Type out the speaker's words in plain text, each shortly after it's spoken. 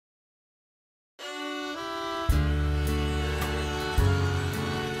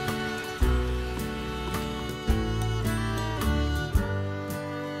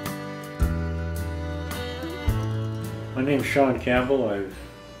My name's Shawn Campbell. I've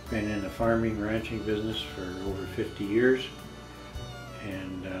been in the farming, ranching business for over 50 years,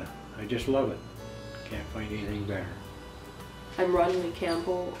 and I just love it. Can't find anything better. I'm Ronalie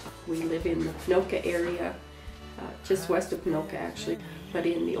Campbell. We live in the Ponoka area, just west of Ponoka actually, but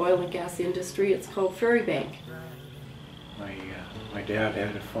in the oil and gas industry it's called Prairie Bank. My dad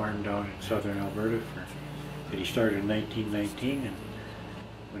had a farm down in southern Alberta that he started in 1919, and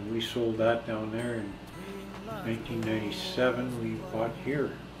when we sold that down there in 1997, we bought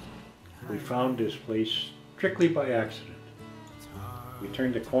here. We found this place strictly by accident. We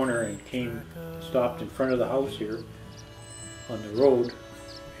turned the corner and stopped in front of the house here on the road,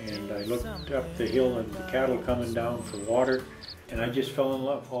 and I looked up the hill and the cattle coming down for water, and I just fell in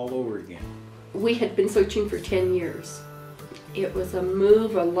love all over again. We had been searching for 10 years. It was a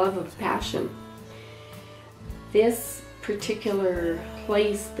move, a love, of passion. This particular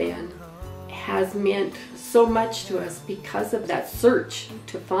place then has meant so much to us because of that search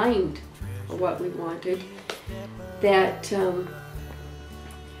to find what we wanted, that to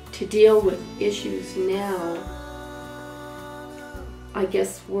deal with issues now, I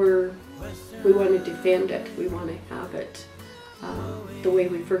guess we want to defend it. We want to have it the way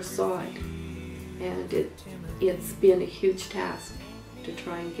we first saw it, and it's been a huge task to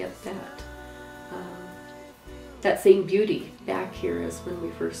try and get that same beauty back here as when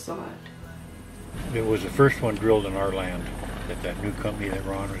we first saw it. It was the first one drilled in our land that new company that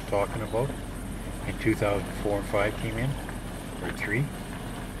Ron was talking about in 2004 and 5 came in, or 3.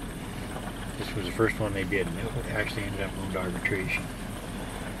 This was the first one they did, and it actually ended up going to arbitration.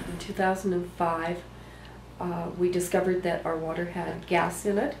 In 2005, we discovered that our water had gas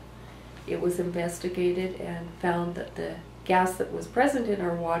in it. It was investigated and found that the gas that was present in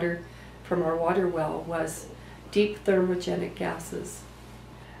our water from our water well was deep thermogenic gases.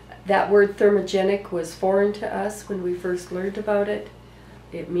 That word thermogenic was foreign to us when we first learned about it.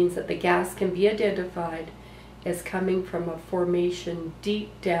 It means that the gas can be identified as coming from a formation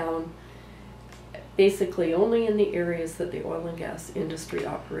deep down, basically only in the areas that the oil and gas industry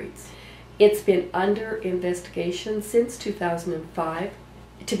operates. It's been under investigation since 2005.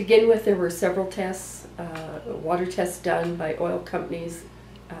 To begin with, there were several tests, water tests done by oil companies,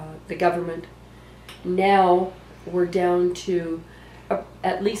 the government. Now we're down to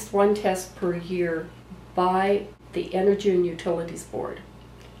at least one test per year by the Energy and Utilities Board.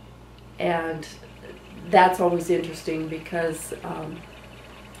 And that's always interesting because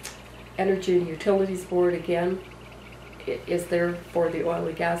Energy and Utilities Board, again, is there for the oil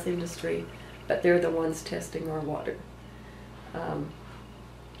and gas industry, but they're the ones testing our water.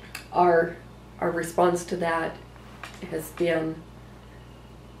 Our response to that has been,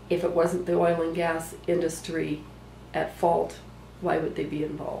 if it wasn't the oil and gas industry at fault, why would they be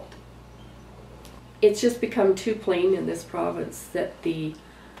involved? It's just become too plain in this province that the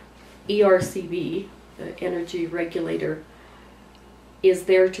ERCB, the Energy Regulator, is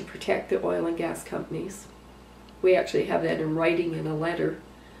there to protect the oil and gas companies. We actually have that in writing in a letter,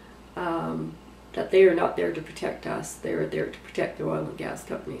 that they are not there to protect us, they are there to protect the oil and gas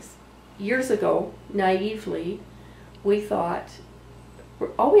companies. Years ago, naively, we thought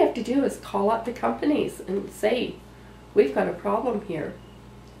all we have to do is call up the companies and say, we've got a problem here,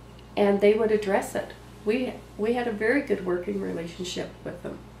 and they would address it. We had a very good working relationship with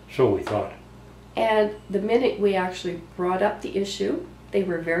them. So we thought. And the minute we actually brought up the issue, they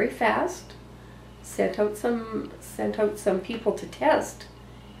were very fast, sent out some people to test,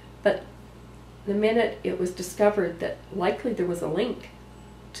 but the minute it was discovered that likely there was a link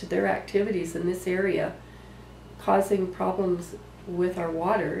to their activities in this area causing problems with our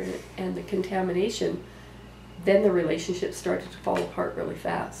water and the contamination, then the relationship started to fall apart really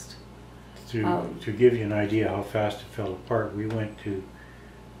fast. To give you an idea how fast it fell apart, we went to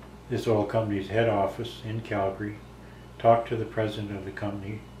this oil company's head office in Calgary, talked to the president of the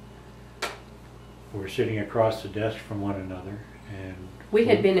company. We were sitting across the desk from one another, and we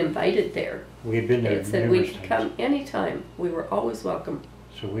had been invited there. We had been there It said we could come anytime. We were always welcome.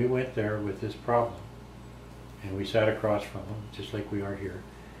 So we went there with this problem, and we sat across from him, just like we are here,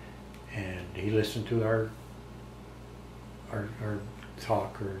 and he listened to our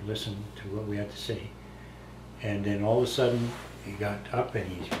talk, or listened to what we had to say, and then all of a sudden he got up and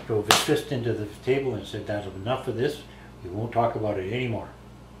he drove his fist into the table and said, "That's enough of this. We won't talk about it anymore."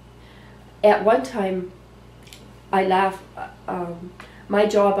 At one time, I laugh. My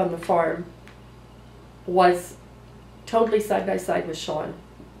job on the farm was totally side by side with Shawn.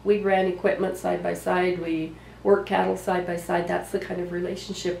 We ran equipment side by side. We worked cattle side by side. That's the kind of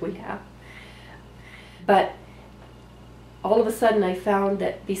relationship we have. But all of a sudden I found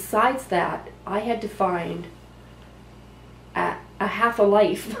that besides that, I had to find a half a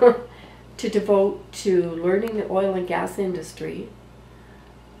life to devote to learning the oil and gas industry,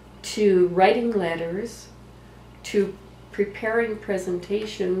 to writing letters, to preparing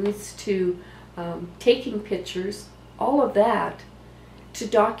presentations, to taking pictures, all of that to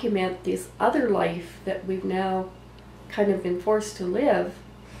document this other life that we've now kind of been forced to live.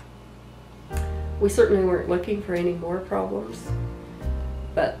 We certainly weren't looking for any more problems,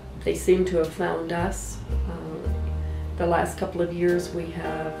 but they seem to have found us. The last couple of years we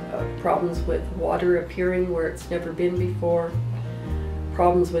have problems with water appearing where it's never been before,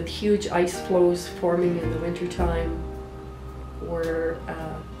 problems with huge ice flows forming in the wintertime where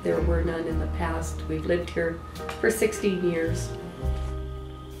there were none in the past. We've lived here for 16 years.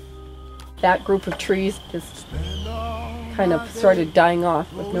 That group of trees just kind of started dying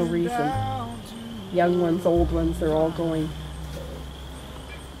off with no reason. Young ones, old ones, they're all going.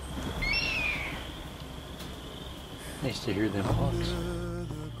 Nice to hear them hawks.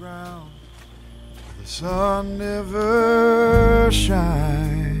 The sun never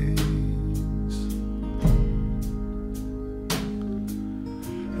shines.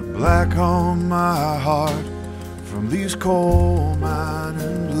 Black on my heart from these coal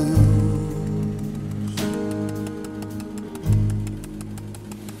mining blues.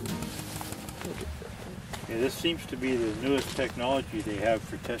 Yeah, this seems to be the newest technology they have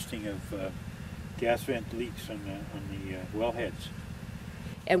for testing of gas vent leaks on the wellheads.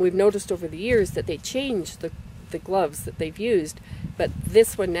 And we've noticed over the years that they change the gloves that they've used, but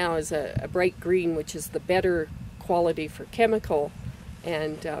this one now is a bright green, which is the better quality for chemical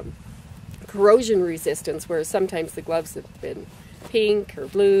and corrosion resistance, whereas sometimes the gloves have been pink or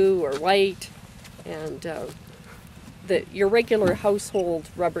blue or white, and your regular household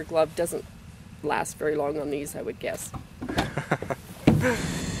rubber glove doesn't last very long on these, I would guess.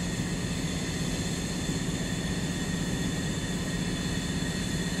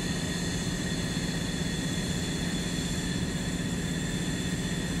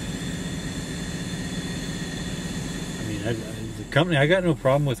 The company, I got no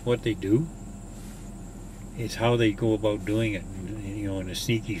problem with what they do. It's how they go about doing it, in a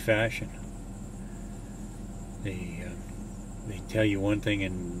sneaky fashion. They tell you one thing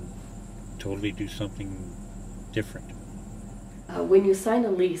and totally do something different. When you sign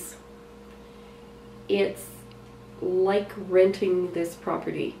a lease, it's like renting this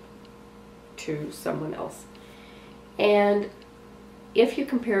property to someone else. And if you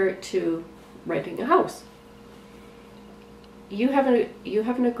compare it to renting a house, you have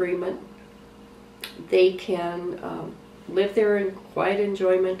an agreement. They can live there in quiet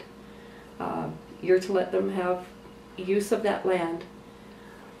enjoyment. You're to let them have use of that land.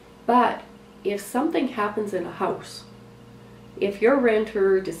 But if something happens in a house, if your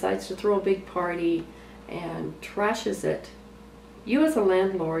renter decides to throw a big party and trashes it, you as a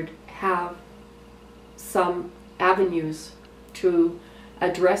landlord have some avenues to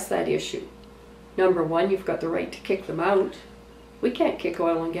address that issue. Number one, you've got the right to kick them out. We can't kick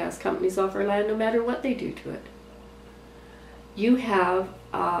oil and gas companies off our land no matter what they do to it. You have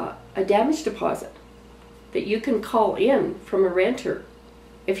a damage deposit that you can call in from a renter.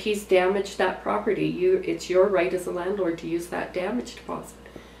 If he's damaged that property, it's your right as a landlord to use that damage deposit.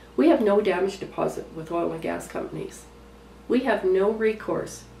 We have no damage deposit with oil and gas companies. We have no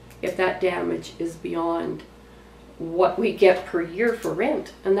recourse if that damage is beyond what we get per year for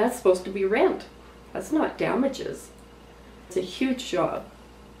rent, and that's supposed to be rent. That's not damages. It's a huge job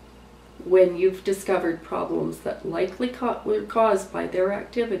when you've discovered problems that likely were caused by their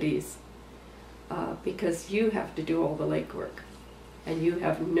activities, because you have to do all the legwork and you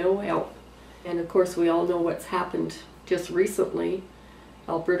have no help. And of course we all know what's happened just recently.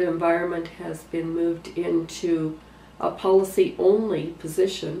 Alberta Environment has been moved into a policy-only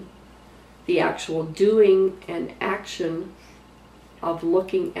position. The actual doing and action of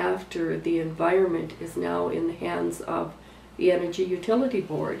looking after the environment is now in the hands of the Energy Utility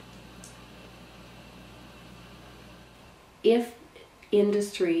Board. If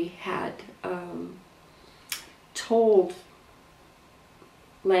industry had told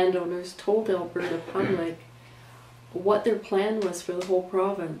landowners, told Alberta public what their plan was for the whole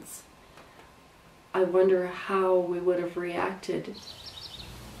province, I wonder how we would have reacted.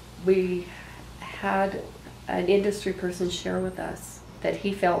 We had an industry person share with us that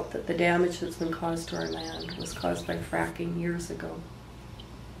he felt that the damage that's been caused to our land was caused by fracking years ago.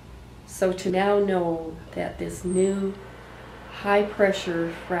 So to now know that this new high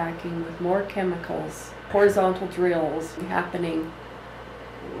pressure fracking with more chemicals, horizontal drills happening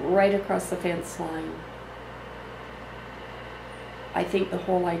right across the fence line, I think the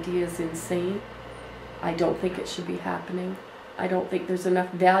whole idea is insane. I don't think it should be happening. I don't think there's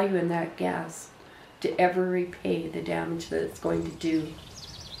enough value in that gas to ever repay the damage that it's going to do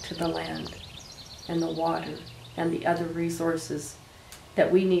to the land and the water and the other resources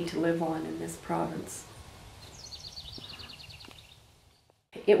that we need to live on in this province.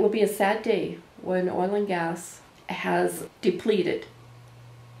 It will be a sad day when oil and gas has depleted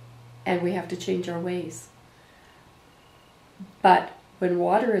and we have to change our ways. But when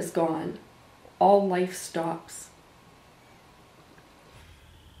water is gone, all life stops.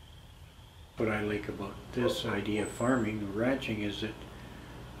 What I like about this idea of farming or ranching is that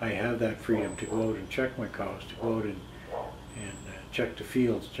I have that freedom to go out and check my cows, to go out and check the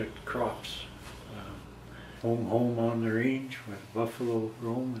fields, check the crops. Home on the range with buffalo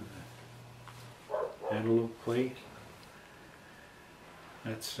roam and antelope play.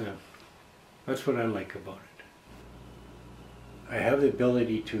 That's what I like about it. I have the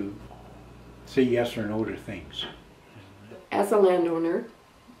ability to say yes or no to things. As a landowner,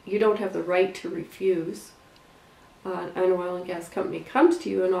 you don't have the right to refuse. An oil and gas company comes to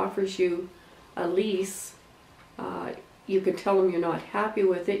you and offers you a lease. You can tell them you're not happy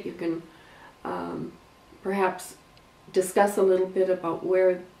with it. You can perhaps discuss a little bit about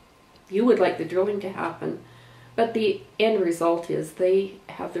where you would like the drilling to happen. But the end result is they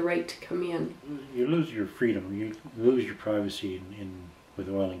have the right to come in. You lose your freedom, you lose your privacy with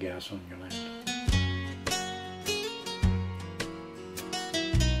oil and gas on your land.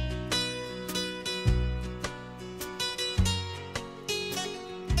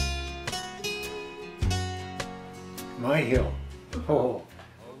 My hill, oh,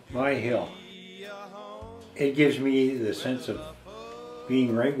 my hill. It gives me the sense of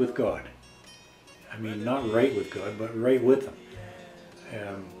being right with God. I mean, not right with God, but right with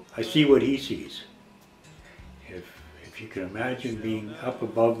Him. I see what He sees. If you can imagine being up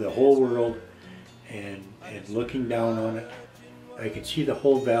above the whole world and looking down on it, I can see the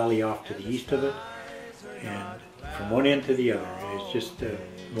whole valley off to the east of it, and from one end to the other. It's just the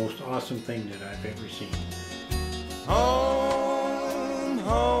most awesome thing that I've ever seen. Home,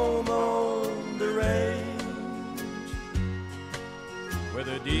 home on the range, where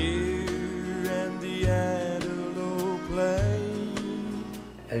the deer and the antelope play.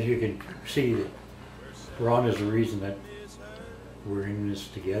 As you can see, Ron is the reason that we're in this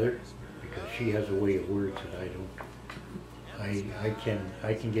together, because she has a way of words that I don't.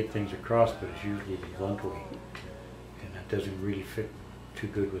 I can get things across, but it's usually the blunt way, and that doesn't really fit too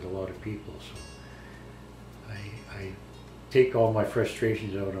good with a lot of people. So I take all my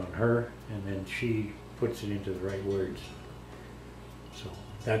frustrations out on her, and then she puts it into the right words. So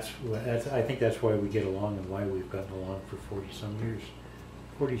I think that's why we get along and why we've gotten along for 40-some years,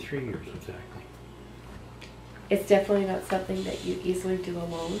 43 years exactly. It's definitely not something that you easily do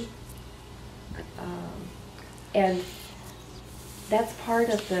alone. And that's part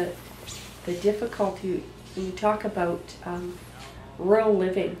of the difficulty when you talk about rural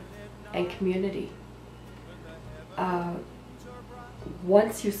living and community.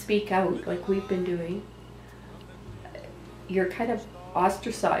 Once you speak out, like we've been doing, you're kind of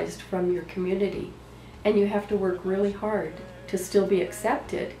ostracized from your community, and you have to work really hard to still be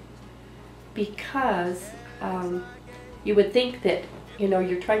accepted, because you would think that, you know,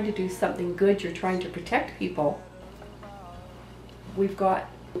 you're trying to do something good, you're trying to protect people. We've got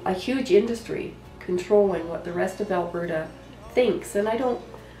a huge industry controlling what the rest of Alberta thinks, and I don't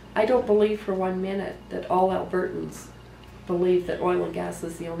believe for 1 minute that all Albertans believe that oil and gas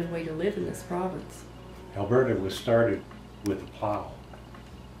is the only way to live in this province. Alberta was started with a plow,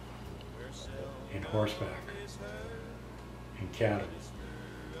 and horseback, and cattle.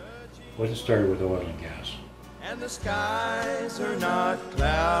 It wasn't started with oil and gas. And the skies are not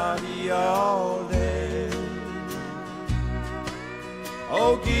cloudy all day.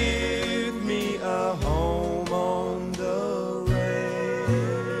 Oh, give